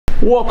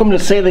Welcome to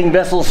Sailing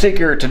Vessel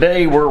Seeker.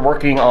 Today we're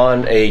working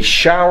on a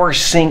shower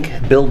sink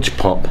bilge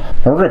pump.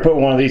 We're going to put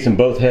one of these in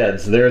both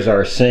heads. There's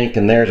our sink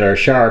and there's our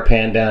shower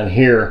pan down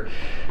here.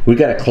 We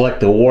got to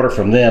collect the water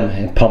from them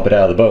and pump it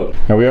out of the boat.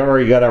 Now we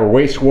already got our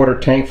wastewater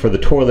tank for the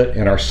toilet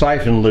and our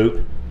siphon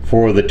loop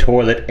for the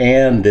toilet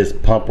and this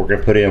pump we're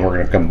going to put in. We're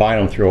going to combine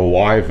them through a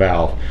Y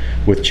valve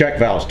with check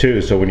valves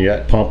too, so when you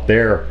got pump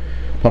there,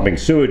 pumping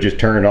sewage is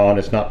turned on,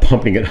 it's not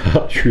pumping it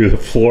up through the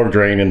floor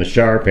drain in the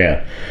shower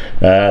pan.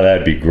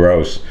 That'd be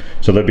gross.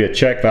 So there'll be a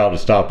check valve to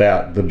stop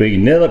that. There'll be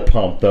another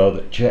pump though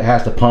that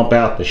has to pump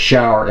out the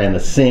shower and the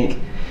sink,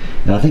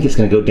 and I think it's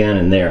going to go down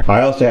in there.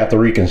 I also have to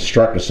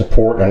reconstruct a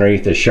support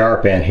underneath the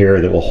shower pan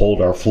here that will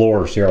hold our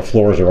floors. See, our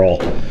floors are all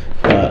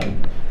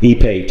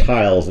Ipe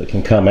tiles that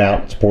can come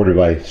out supported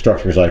by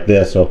structures like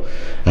this. So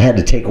I had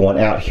to take one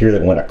out here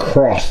that went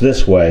across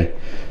this way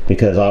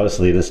because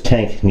obviously this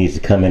tank needs to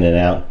come in and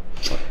out.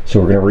 So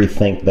we're going to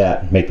rethink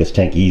that, make this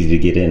tank easy to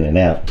get in and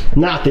out.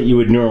 Not that you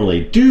would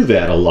normally do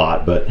that a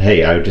lot, but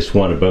hey, I just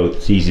want a boat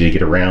that's easy to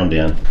get around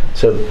in.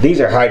 So these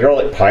are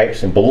hydraulic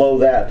pipes, and below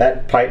that,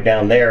 that pipe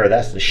down there,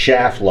 that's the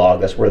shaft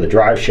log. That's where the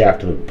drive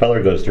shaft of the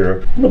propeller goes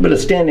through. A little bit of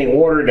standing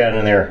water down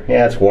in there.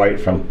 Yeah, it's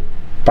white from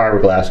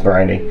fiberglass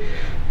grinding.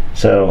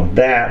 So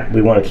that,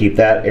 we want to keep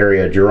that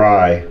area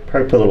dry.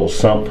 Probably put a little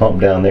sump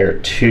pump down there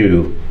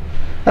too.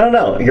 I don't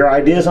know, your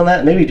ideas on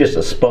that? Maybe just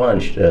a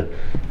sponge to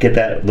get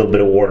that little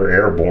bit of water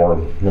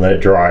airborne and let it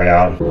dry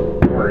out.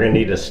 We're going to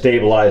need to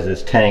stabilize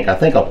this tank. I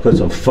think I'll put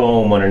some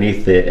foam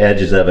underneath the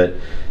edges of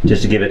it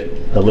just to give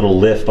it a little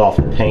lift off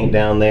the paint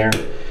down there,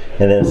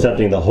 and then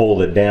something to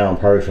hold it down,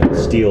 probably from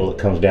the steel that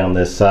comes down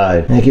this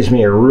side. That gives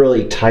me a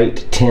really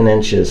tight 10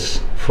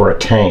 inches for a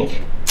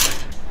tank.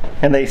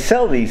 And they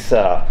sell these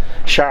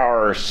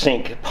shower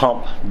sink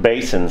pump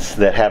basins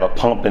that have a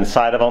pump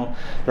inside of them.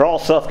 They're all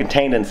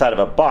self-contained inside of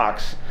a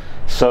box,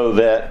 so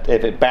that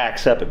if it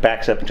backs up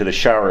into the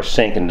shower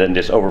sink and doesn't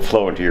just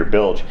overflow into your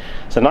bilge.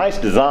 It's a nice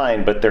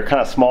design, but they're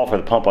kind of small for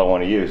the pump I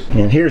want to use.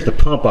 And here's the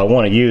pump I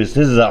want to use.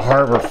 This is a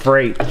Harbor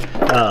Freight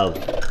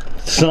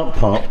sump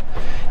pump.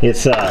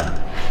 It's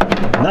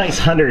a nice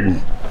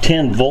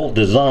 110 volt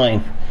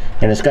design,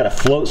 and it's got a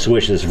float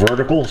switch that's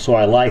vertical, so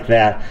I like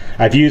that.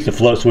 I've used the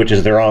float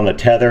switches, they're on the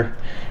tether,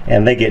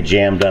 and they get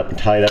jammed up and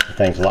tied up to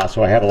things a lot,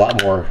 so I have a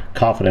lot more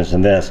confidence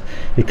in this.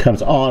 It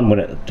comes on when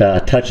it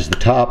touches the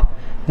top,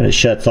 and it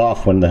shuts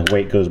off when the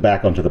weight goes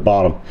back onto the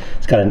bottom.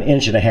 It's got an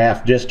 1.5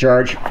 inch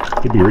discharge.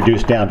 It could be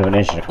reduced down to 1.25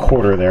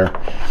 inches there.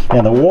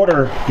 And the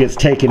water gets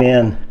taken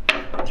in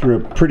through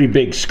a pretty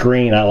big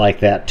screen. I like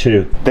that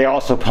too. They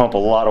also pump a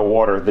lot of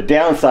water. The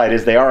downside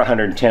is they are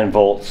 110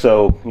 volts,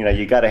 so you know,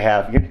 you got to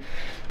have,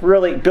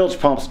 really, bilge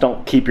pumps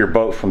don't keep your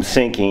boat from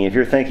sinking. If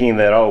you're thinking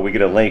that, oh, we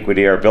get a leak, we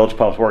need our bilge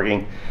pumps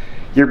working,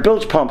 your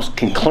bilge pumps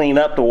can clean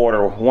up the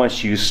water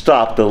once you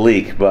stop the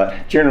leak,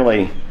 but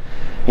generally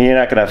you're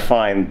not going to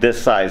find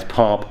this size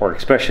pump, or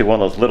especially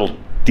one of those little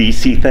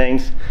DC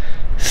things,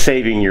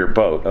 saving your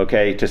boat.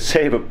 Okay, to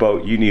save a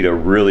boat you need a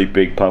really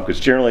big pump, because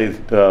generally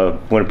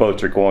when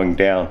boats are going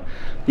down,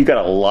 you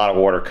got a lot of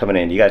water coming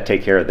in. You got to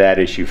take care of that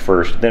issue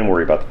first, then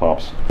worry about the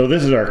pumps. So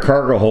this is our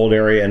cargo hold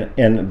area,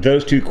 and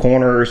those two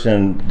corners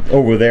and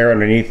over there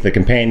underneath the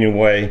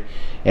companionway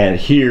and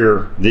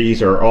here,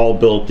 these are all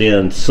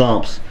built-in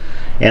sumps,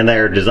 and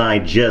they're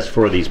designed just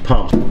for these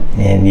pumps.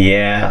 And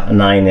yeah, a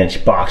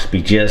 9-inch box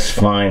be just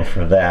fine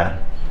for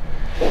that.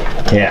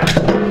 Yeah,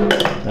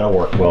 that'll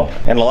work well.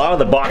 And a lot of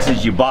the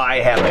boxes you buy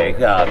have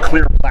a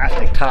clear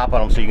plastic top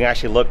on them, so you can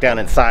actually look down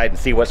inside and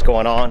see what's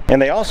going on.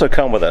 And they also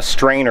come with a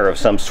strainer of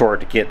some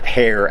sort to get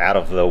hair out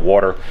of the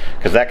water,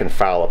 because that can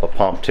foul up a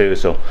pump too,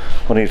 so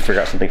we'll need to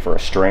figure out something for a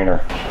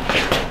strainer.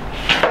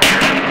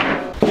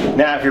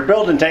 Now, if you're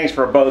building tanks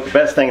for a boat, the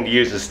best thing to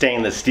use is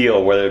stainless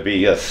steel, whether it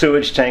be a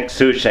sewage tanks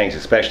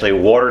especially, a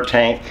water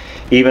tank,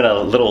 even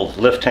a little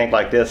lift tank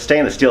like this.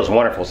 Stainless steel is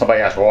wonderful.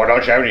 Somebody asks, well,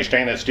 don't you have any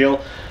stainless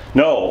steel?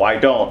 No, I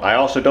don't. I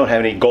also don't have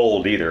any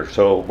gold either,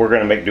 so we're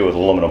going to make do with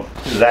aluminum.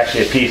 This is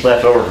actually a piece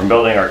left over from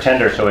building our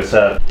tender, so it's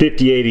a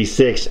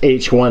 5086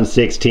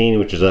 H116,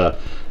 which is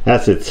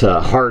that's its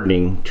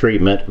hardening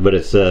treatment, but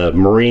it's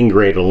marine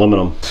grade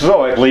aluminum.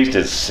 So at least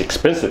it's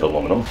expensive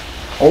aluminum.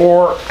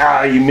 Or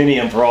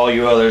aluminium for all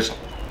you others.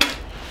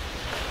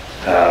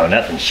 Oh,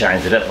 nothing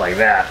shines it up like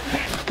that.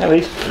 Now,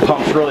 these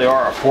pumps really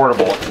are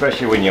affordable,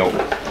 especially when you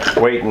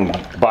wait and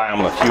buy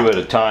them a few at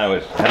a time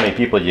with how many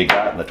people you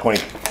got in the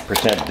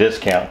 20%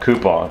 discount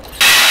coupon.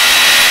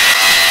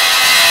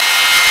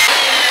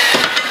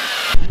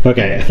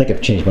 Okay, I think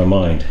I've changed my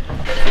mind.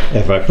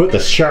 If I put the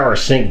shower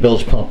sink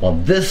bilge pump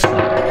on this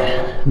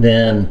side,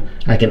 then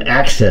I can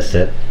access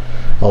it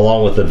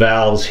along with the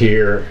valves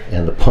here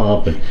and the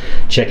pump and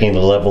checking the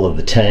level of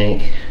the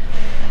tank.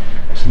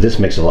 So this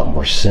makes a lot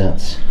more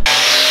sense.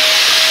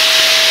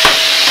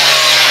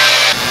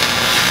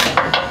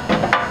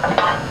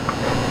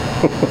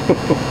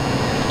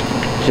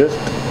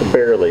 Just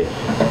barely.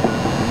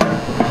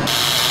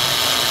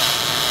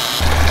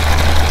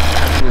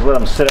 just let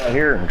them sit out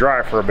here and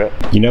dry for a bit.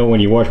 You know, when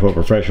you watch what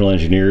professional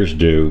engineers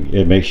do,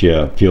 it makes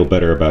you feel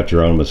better about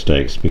your own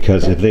mistakes,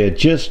 because if they had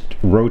just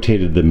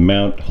rotated the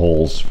mount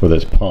holes for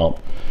this pump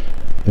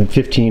at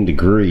 15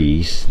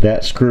 degrees,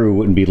 that screw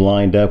wouldn't be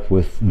lined up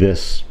with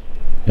this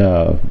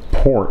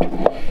port,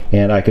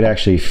 and I could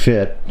actually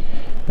fit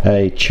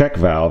a check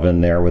valve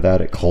in there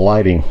without it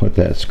colliding with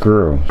that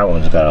screw. That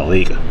one's got a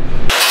leak.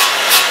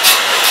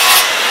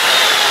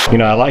 You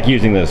know, I like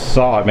using this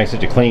saw. It makes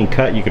such a clean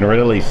cut. You can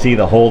really see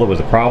the hole that was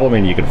the problem,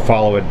 and you can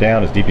follow it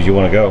down as deep as you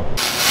want to go.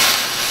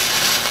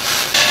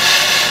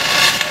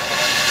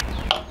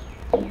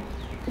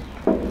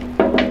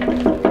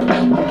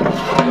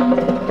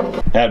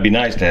 That'd be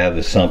nice to have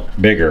the sump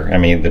bigger. I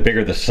mean, the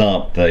bigger the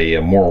sump, the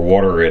more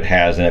water it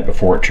has in it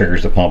before it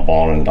triggers the pump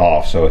on and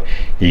off, so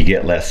you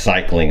get less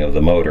cycling of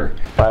the motor.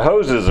 My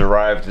hoses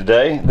arrived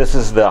today. This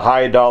is the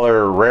high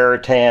dollar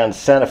Raritan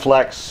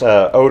Senaflex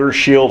odor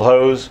shield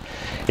hose.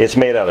 It's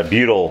made out of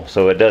butyl,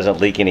 so it doesn't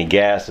leak any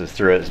gases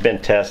through it. It's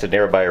been tested and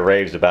everybody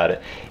raves about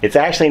it. It's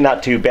actually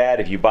not too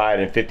bad if you buy it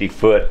in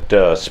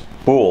 50-foot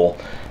spool.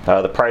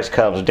 The price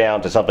comes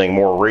down to something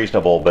more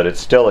reasonable, but it's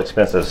still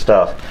expensive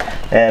stuff.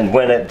 And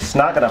when it's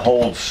not going to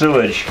hold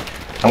sewage,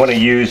 I'm going to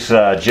use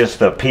just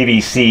the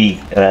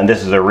PVC, and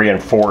this is a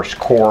reinforced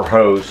core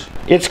hose.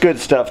 It's good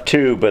stuff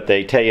too, but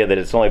they tell you that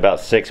it's only about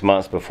 6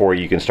 months before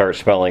you can start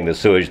smelling the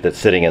sewage that's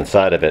sitting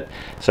inside of it.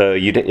 So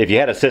if you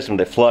had a system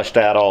that flushed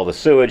out all the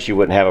sewage, you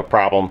wouldn't have a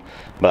problem,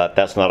 but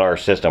that's not our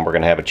system. We're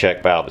going to have a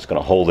check valve that's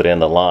going to hold it in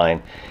the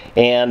line.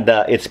 And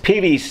it's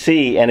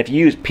PVC, and if you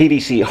use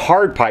PVC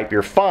hard pipe,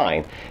 you're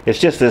fine. It's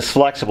just this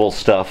flexible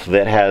stuff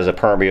that has a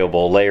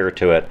permeable layer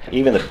to it.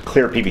 Even the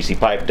clear PVC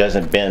pipe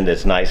doesn't bend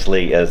as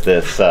nicely as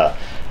this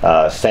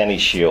Sandy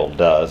Shield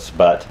does,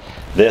 but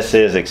this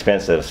is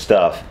expensive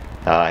stuff.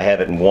 I have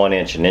it in 1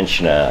 inch, 1.5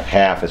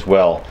 inches as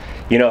well.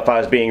 You know, if I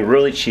was being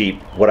really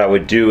cheap, what I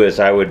would do is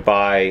I would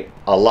buy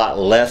a lot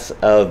less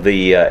of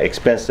the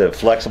expensive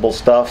flexible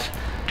stuff,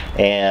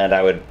 and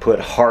I would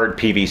put hard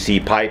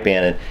PVC pipe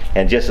in it,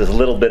 and just as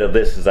little bit of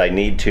this as I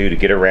need to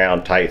get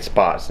around tight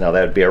spots. Now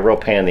that would be a real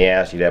pain in the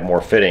ass. You'd have more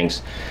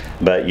fittings,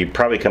 but you'd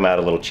probably come out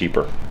a little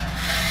cheaper.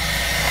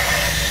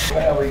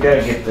 Well, we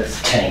gotta get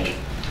this tank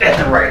at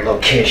the right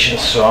location,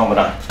 so I'm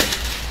gonna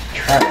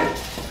try to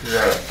figure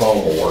out if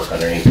foam will work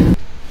underneath.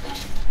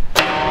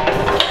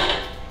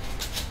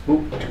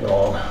 Oop, too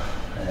long.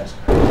 That's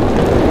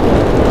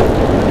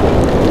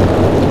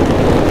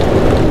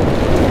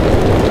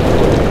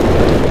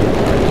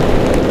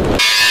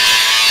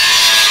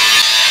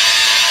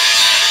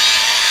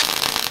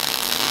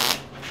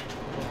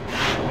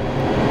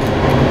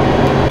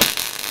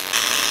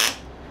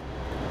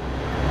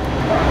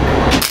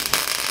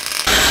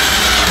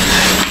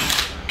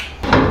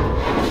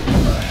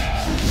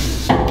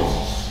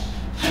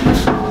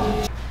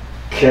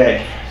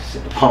okay, so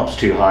the pump's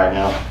too high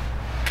now.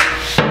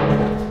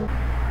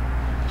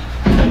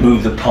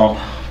 Move the pump.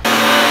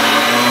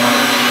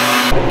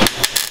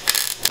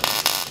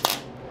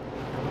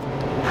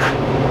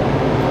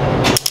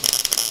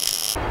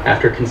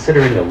 After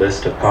considering a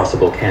list of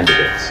possible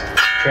candidates,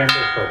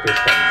 Chandler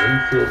focused on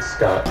Winfield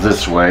Scott.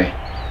 This way.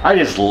 I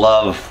just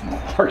love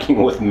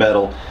working with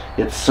metal.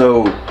 It's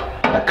so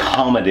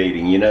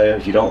accommodating, you know.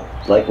 If you don't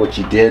like what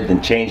you did,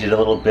 then change it a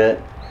little bit.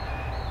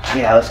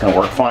 Yeah, that's going to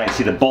work fine.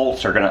 See, the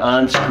bolts are going to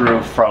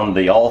unscrew from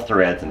the all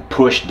threads and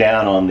push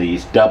down on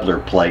these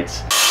doubler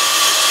plates.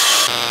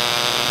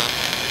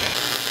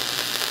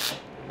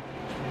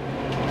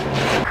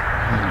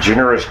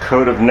 Generous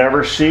coat of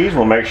never sees.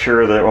 We'll make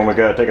sure that when we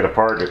go to take it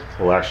apart, it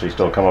will actually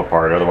still come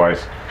apart.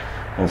 Otherwise,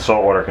 in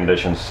saltwater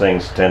conditions,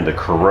 things tend to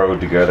corrode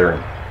together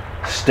and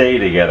stay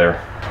together.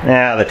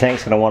 Now, the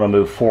tank's going to want to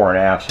move 4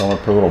 1/2, so I'm going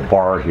to put a little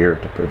bar here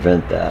to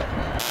prevent that.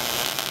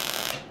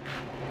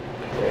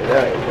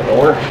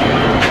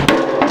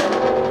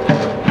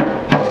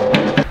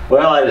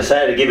 Well, I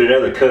decided to give it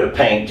another coat of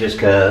paint just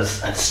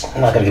because it's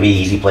not going to be an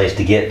easy place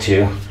to get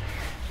to.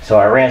 So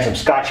I ran some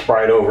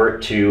Scotch-Brite over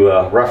it to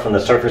roughen the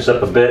surface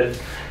up a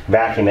bit,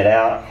 vacuum it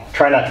out.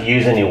 Try not to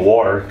use any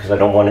water because I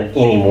don't want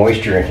any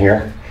moisture in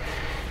here.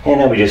 And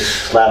then we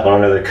just slap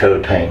on another coat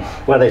of paint.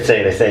 What do they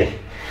say? They say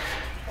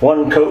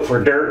 1 coat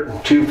for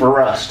dirt, 2 for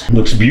rust.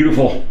 Looks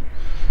beautiful.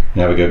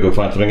 Now we gotta go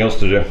find something else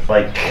to do.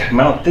 Like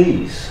mount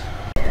these.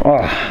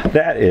 Oh,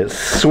 that is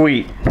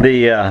sweet.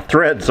 The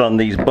threads on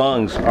these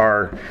bungs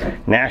are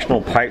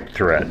National Pipe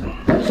thread.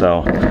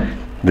 So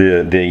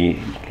the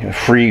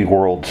free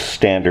world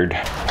standard.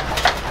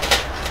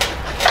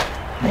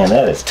 Man,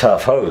 that is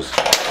tough hose.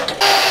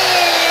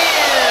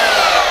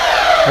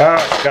 Oh,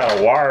 it's got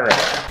a wire in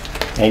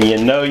it. And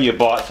you know you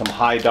bought some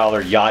high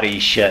dollar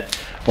yachty shit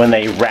when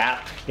they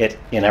wrap it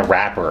in a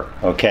wrapper,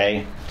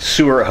 okay?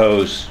 Sewer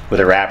hose with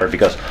a wrapper,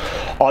 because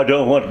I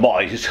don't want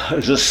my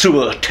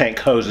sewer tank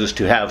hoses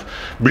to have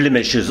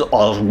blemishes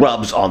or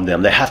rubs on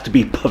them. They have to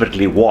be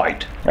perfectly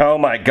white. Oh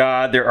my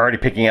God, they're already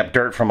picking up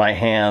dirt from my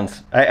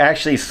hands. I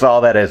actually saw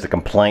that as a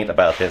complaint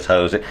about this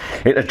hose. It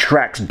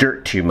attracts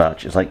dirt too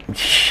much. It's like,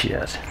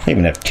 shit. They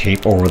even have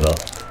tape over the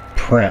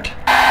print.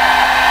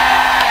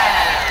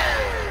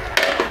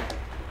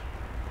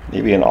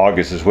 Maybe in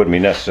August this wouldn't be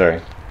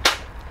necessary.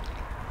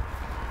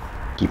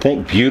 You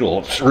think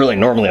butyl is really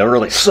normally a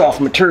really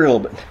soft material,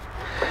 but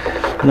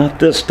not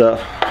this stuff.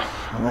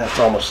 That's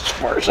almost as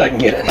far as I can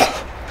get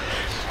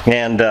it.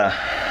 And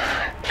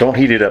don't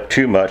heat it up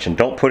too much, and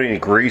don't put any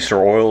grease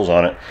or oils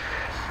on it.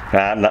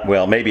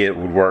 Well, maybe it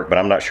would work, but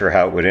I'm not sure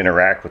how it would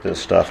interact with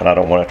this stuff, and I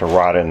don't want it to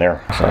rot in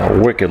there. It's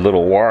a wicked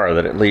little wire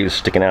that it leaves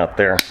sticking out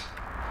there.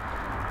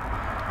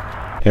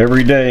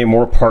 Every day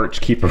more parts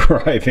keep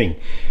arriving,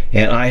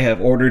 and I have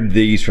ordered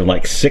these from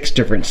like 6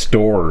 different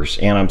stores,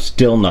 and I'm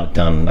still not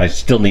done. I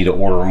still need to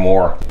order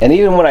more. And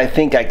even when I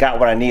think I got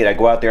what I need, I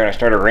go out there and I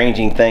start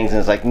arranging things, and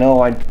it's like,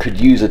 no, I could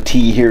use a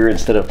T here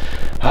instead of,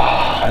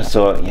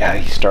 so yeah,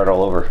 you start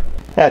all over.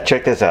 Yeah,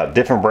 check this out.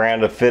 Different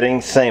brand of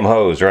fittings, same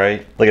hose,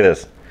 right? Look at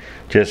this.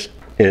 Just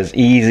as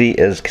easy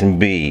as can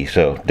be.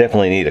 So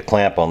definitely need a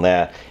clamp on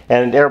that.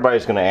 And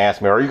everybody's going to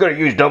ask me, are you going to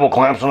use double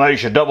clamps on that? You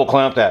should double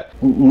clamp that.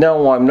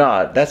 No, I'm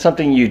not. That's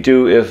something you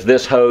do if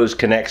this hose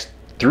connects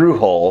through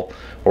hull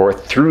or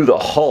through the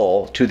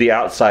hull to the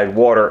outside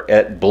water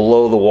at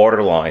below the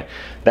water line.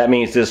 That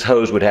means this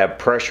hose would have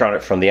pressure on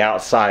it from the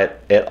outside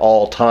at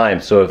all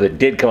times. So if it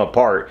did come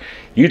apart,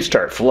 you'd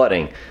start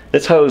flooding.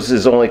 This hose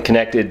is only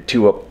connected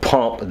to a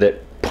pump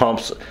that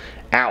pumps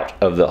out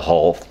of the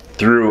hull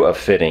through a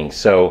fitting.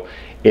 So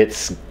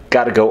it's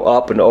got to go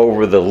up and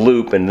over the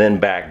loop and then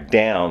back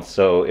down.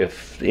 So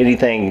if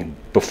anything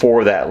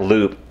before that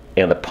loop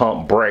and the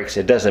pump breaks,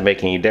 it doesn't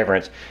make any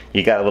difference.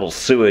 You got a little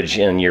sewage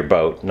in your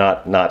boat,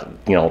 not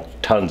you know,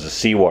 tons of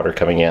seawater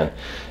coming in.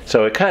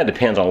 So it kind of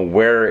depends on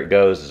where it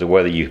goes as to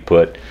whether you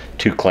put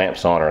 2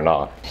 clamps on or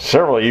not.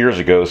 Several years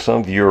ago,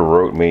 some viewer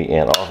wrote me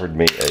and offered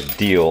me a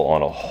deal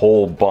on a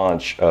whole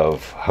bunch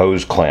of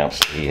hose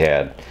clamps he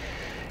had.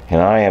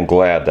 And I am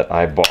glad that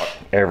I bought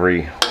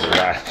every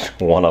last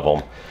one of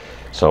them.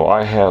 So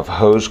I have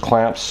hose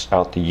clamps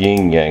out the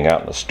yin yang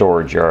out in the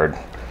storage yard.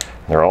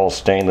 They're all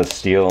stainless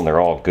steel and they're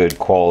all good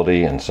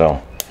quality, and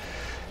so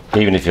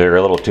even if they're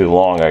a little too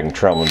long, I can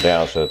trim them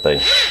down so that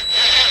they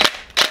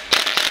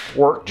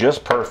work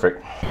just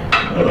perfect.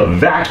 The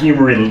vacuum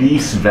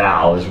release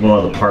valve is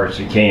one of the parts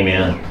that came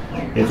in.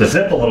 It's a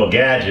simple little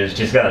gadget. It's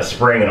just got a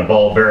spring and a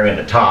ball bearing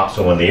at the top,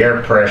 so when the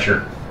air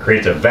pressure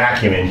creates a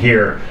vacuum in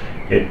here,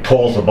 it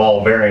pulls the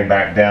ball bearing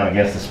back down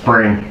against the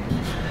spring,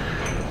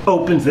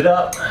 opens it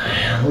up,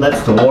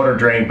 lets the water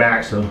drain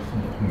back. So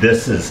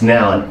this is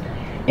now an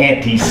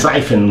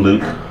anti-siphon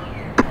loop.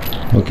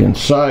 Look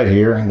inside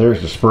here,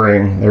 there's the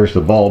spring, there's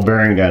the ball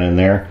bearing down in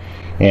there,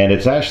 and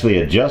it's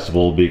actually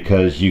adjustable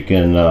because you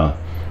can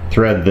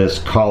thread this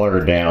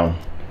collar down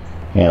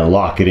and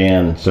lock it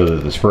in so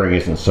that the spring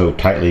isn't so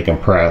tightly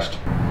compressed.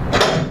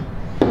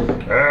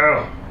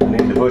 Oh, I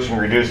need the bushing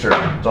reducer,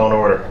 it's on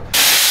order.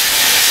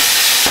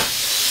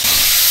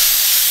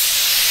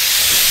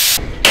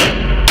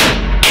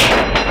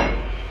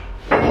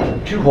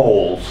 Two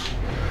holes.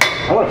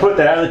 I'm going to put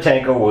that out of the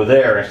tank over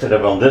there instead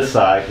of on this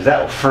side, because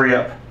that will free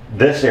up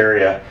this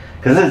area,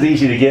 because this is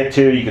easy to get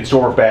to. You can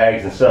store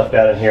bags and stuff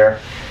down in here,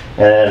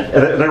 and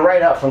they're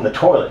right out from the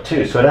toilet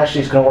too, so it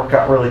actually is going to work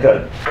out really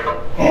good.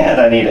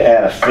 And I need to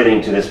add a fitting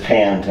to this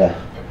pan to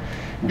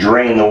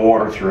drain the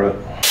water through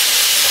it.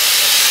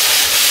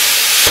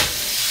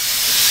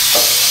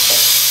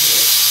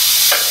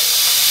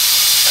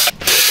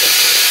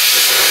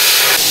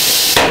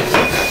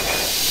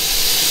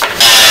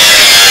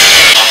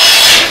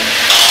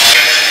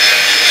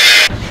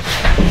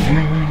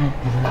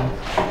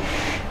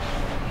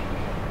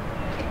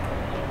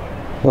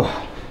 Oh.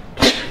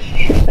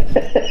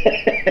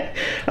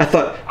 I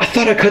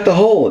thought I cut the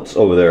hole. It's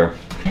over there.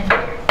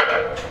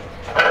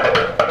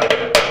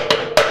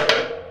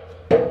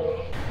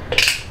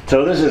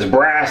 So this is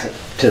brass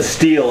to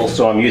steel,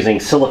 so I'm using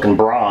silicon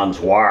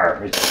bronze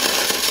wire.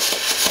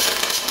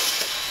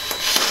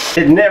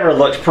 It never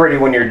looks pretty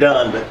when you're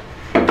done, but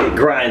it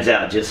grinds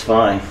out just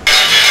fine.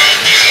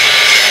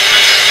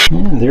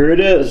 And there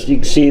it is. You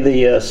can see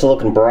the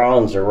silicon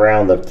bronze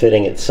around the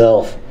fitting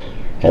itself,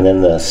 and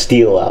then the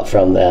steel out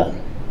from that.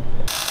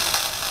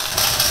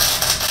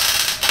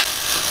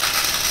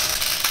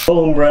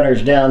 Foam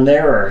runners down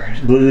there are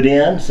glued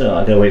in, so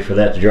I gotta wait for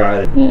that to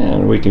dry.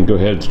 And we can go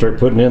ahead and start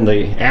putting in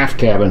the aft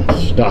cabin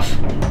stuff.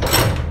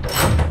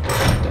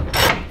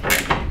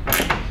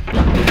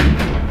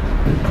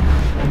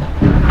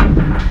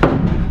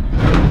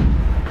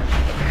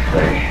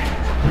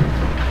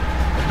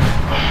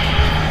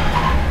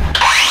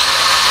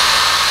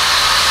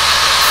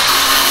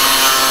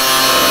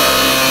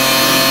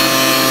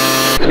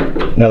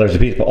 Now there's a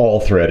piece of all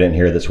thread in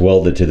here that's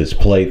welded to this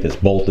plate that's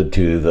bolted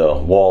to the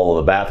wall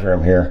of the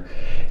bathroom here.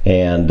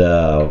 And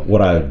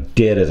what I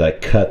did is I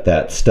cut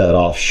that stud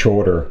off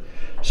shorter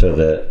so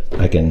that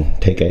I can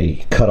take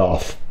a cut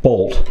off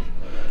bolt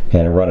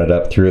and run it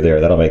up through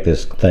there. That'll make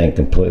this thing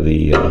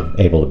completely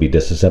able to be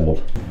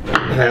disassembled.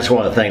 And that's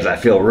one of the things I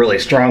feel really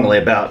strongly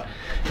about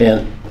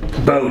in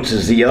boats,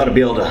 is that you ought to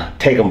be able to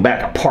take them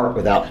back apart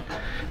without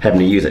having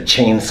to use a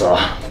chainsaw.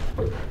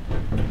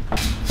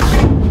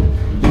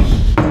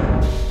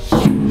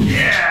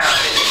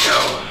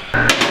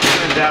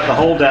 out, the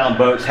hold down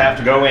bolts have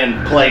to go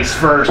in place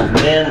first,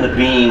 then the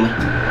beam.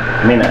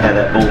 I may not have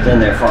that bolt in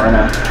there far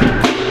enough.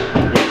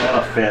 Yeah,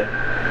 that'll fit.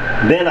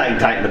 Then I can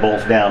tighten the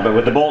bolts down, but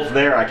with the bolts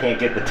there, I can't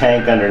get the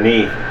tank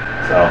underneath.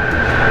 So,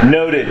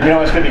 noted. You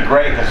know, it's going to be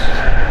great because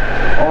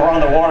when we're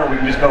on the water, we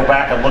can just go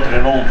back and look at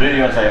an old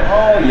video and say,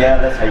 oh yeah,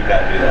 that's how you got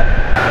to do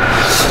that.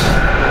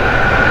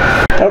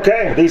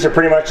 Okay, these are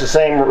pretty much the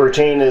same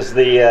routine as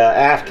the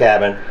aft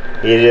cabin.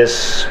 You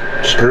just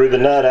screw the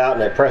nut out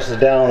and it presses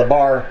down on the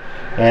bar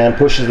and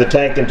pushes the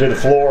tank into the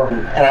floor.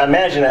 And I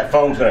imagine that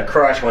foam's going to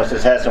crush once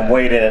this has some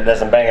weight in it,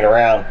 doesn't bang it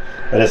around.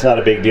 But it's not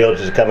a big deal,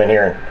 just come in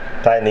here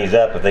and tighten these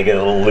up if they get a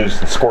little loose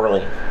and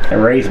squirrely. I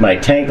raised my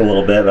tank a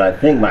little bit, but I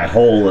think my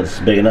hole is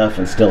big enough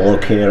and still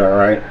located all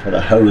right for the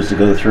hose to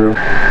go through.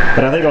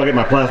 But I think I'll get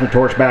my plasma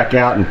torch back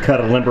out and cut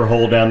a limber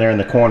hole down there in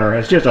the corner.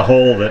 It's just a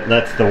hole that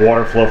lets the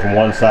water flow from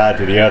one side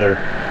to the other.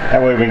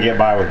 That way we can get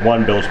by with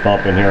one bilge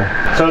pump in here.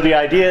 So the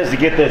idea is to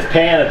get this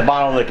pan at the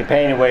bottom of the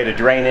companionway to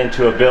drain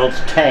into a bilge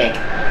tank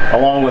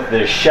along with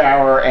the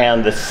shower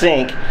and the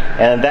sink,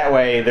 and that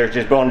way there's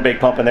just one big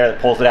pump in there that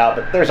pulls it out.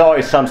 But there's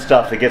always some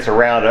stuff that gets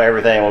around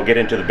everything and will get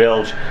into the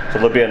bilge, so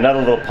there'll be another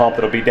little pump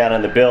that'll be down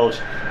in the bilge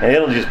and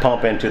it'll just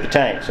pump into the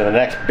tank. So the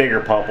next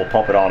bigger pump will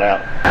pump it on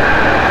out.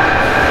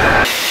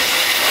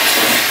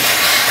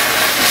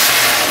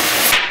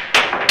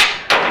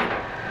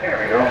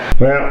 There we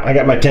go. Well, I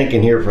got my tank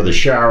in here for the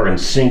shower and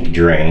sink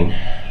drain.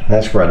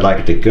 That's where I'd like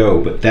it to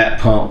go, but that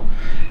pump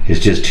is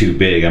just too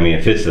big. I mean,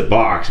 it fits the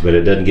box, but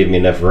it doesn't give me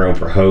enough room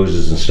for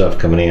hoses and stuff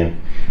coming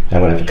in.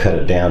 I'm gonna have to cut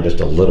it down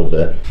just a little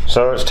bit.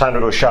 So it's time to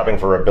go shopping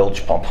for a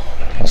bilge pump,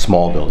 a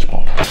small bilge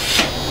pump.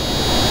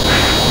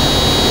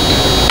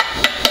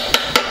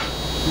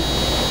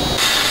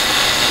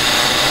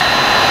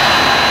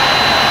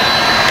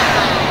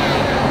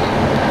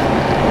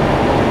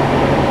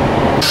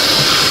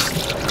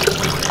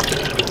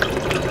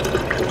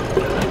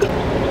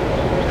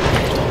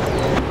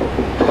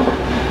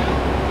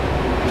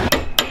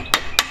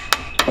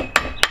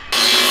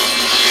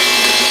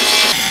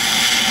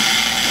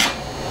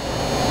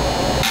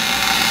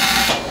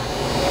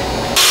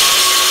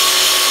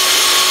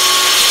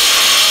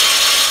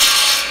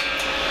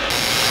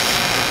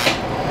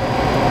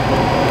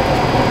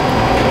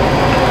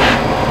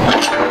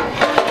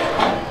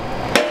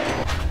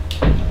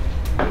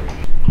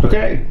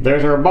 Okay,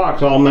 there's our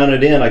box all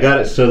mounted in. I got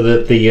it so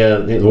that the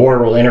water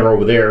will enter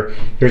over there.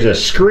 There's a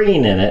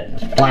screen in it,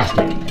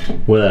 plastic,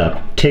 with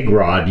a TIG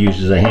rod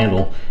used as a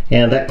handle,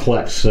 and that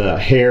collects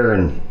hair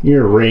and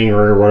your ring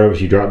or whatever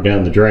you drop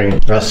down the drain.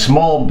 A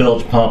small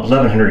bilge pump,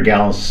 1,100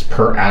 gallons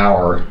per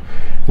hour,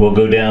 will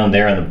go down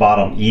there in the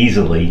bottom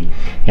easily,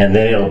 and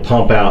then it'll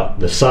pump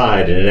out the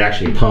side, and it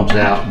actually pumps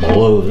out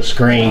below the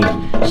screen,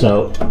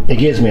 so it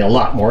gives me a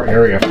lot more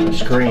area for the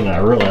screen, and I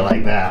really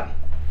like that.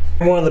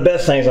 One of the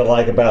best things I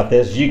like about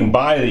this is you can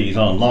buy these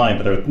online,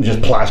 but they're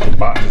just plastic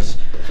boxes.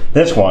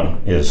 This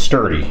one is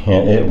sturdy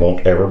and it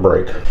won't ever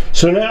break.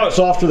 So now it's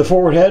off to the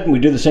forward head, and we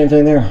do the same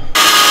thing there.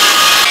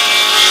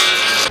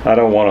 I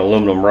don't want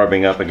aluminum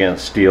rubbing up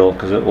against steel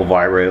because it will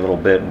vibrate a little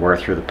bit and wear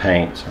through the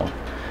paint. So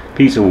a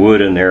piece of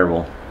wood in there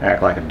will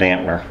act like a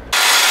dampener.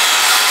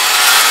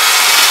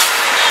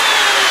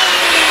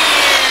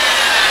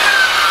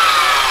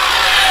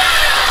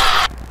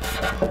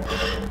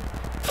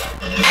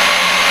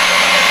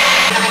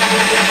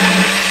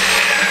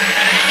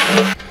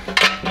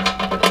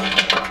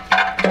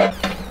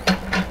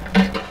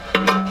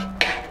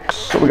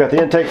 We got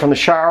the intake from the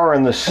shower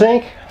and the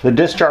sink, the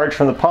discharge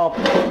from the pump,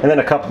 and then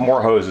a couple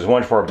more hoses.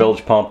 One for a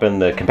bilge pump in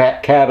the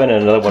cabin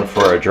and another one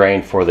for a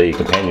drain for the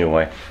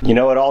companionway. You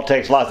know, it all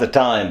takes lots of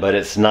time, but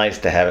it's nice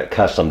to have it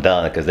custom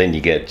done because then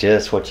you get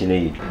just what you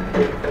need.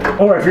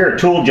 Or if you're a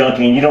tool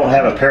junkie and you don't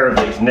have a pair of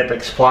these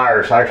Knipex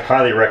pliers, I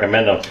highly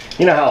recommend them.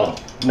 You know how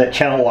the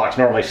channel locks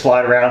normally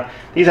slide around?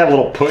 These have a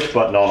little push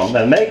button on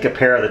them. Now make a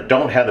pair that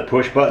don't have the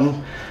push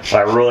button, but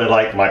I really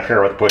like my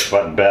pair with the push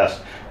button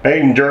best.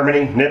 Made in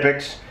Germany,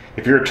 Knipex.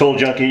 If you're a tool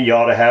junkie, you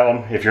ought to have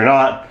them. If you're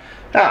not,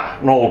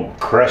 an old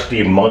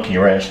crusty monkey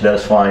wrench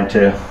does fine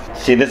too.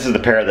 See, this is the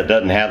pair that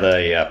doesn't have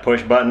the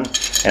push button,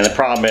 and the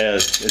problem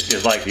is, it's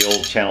just like the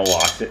old channel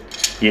locks.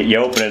 You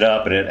open it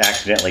up and it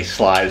accidentally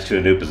slides to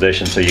a new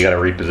position, so you got to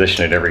reposition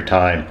it every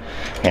time,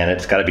 and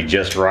it's got to be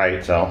just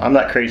right. So I'm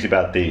not crazy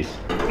about these.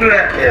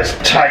 That is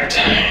tight.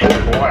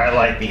 Boy, I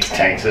like these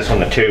tanks. This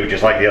one too,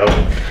 just like the other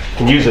one. You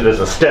can use it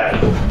as a step.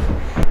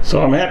 So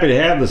I'm happy to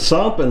have the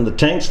sump and the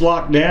tanks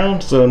locked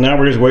down, so now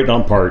we're just waiting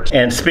on parts.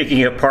 And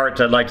speaking of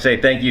parts, I'd like to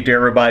say thank you to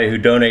everybody who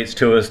donates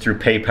to us through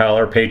PayPal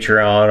or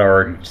Patreon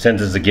or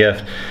sends us a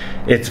gift.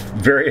 It's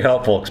very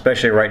helpful,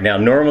 especially right now.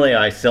 Normally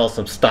I sell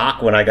some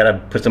stock when I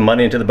gotta put some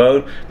money into the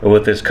boat, but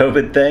with this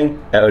COVID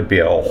thing, that would be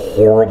a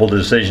horrible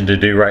decision to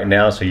do right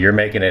now, so you're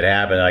making it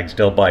happen. I can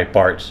still buy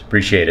parts.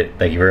 Appreciate it.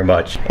 Thank you very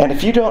much. And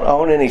if you don't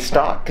own any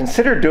stock,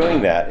 consider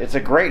doing that. It's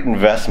a great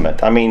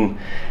investment. I mean,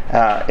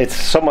 it's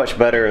so much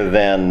better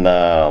than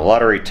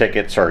lottery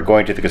tickets or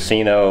going to the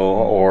casino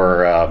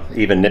or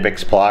even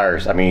Knipex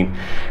pliers. I mean,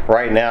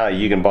 right now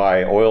you can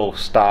buy oil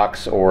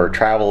stocks or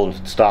travel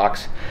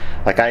stocks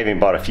Like I even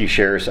bought a few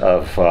shares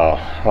of,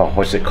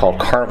 what's it called?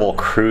 Carnival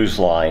Cruise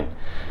Line.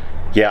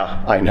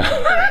 Yeah, I know.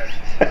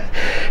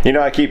 You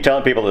know, I keep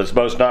telling people that it's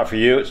most not for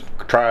you. It's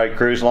try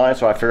cruise line,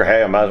 so I figure,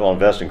 hey, I might as well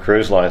invest in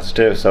cruise lines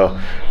too. So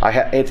I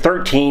have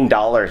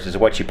 $13 is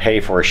what you pay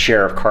for a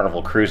share of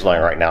Carnival Cruise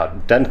Line right now.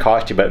 It doesn't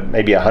cost you but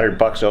maybe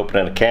 $100 to open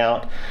an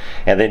account,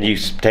 and then you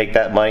take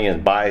that money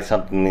and buy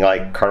something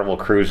like Carnival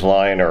Cruise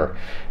Line or,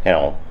 you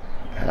know,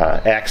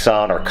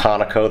 Exxon or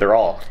Conoco. They're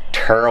all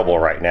terrible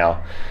right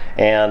now.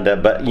 And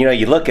but you know,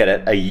 you look at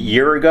it, a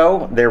year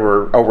ago they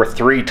were over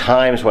 3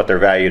 times what they're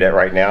valued at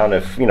right now. And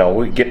if, you know,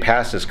 we get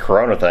past this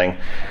corona thing,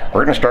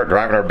 we're gonna start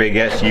driving our big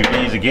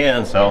SUVs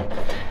again. So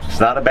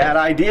it's not a bad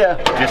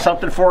idea, just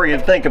something for you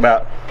to think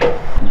about.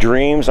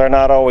 Dreams are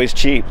not always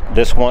cheap.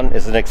 This one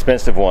is an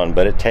expensive one,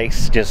 but it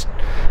takes just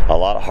a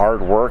lot of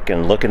hard work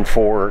and looking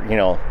for, you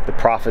know, the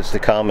profits to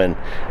come in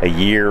a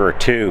year or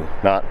 2,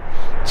 not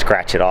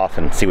scratch it off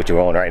and see what you're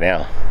own right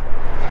now.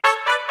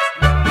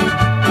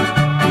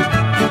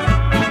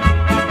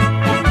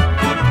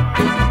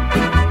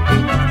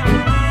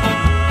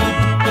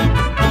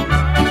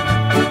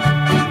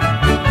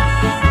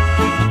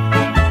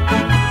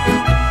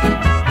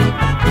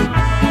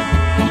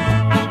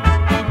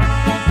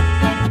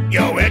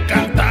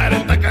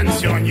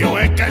 Yo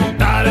voy a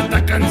cantar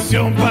esta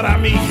canción para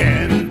mi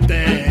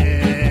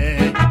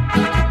gente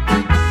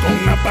con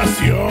una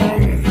pasión.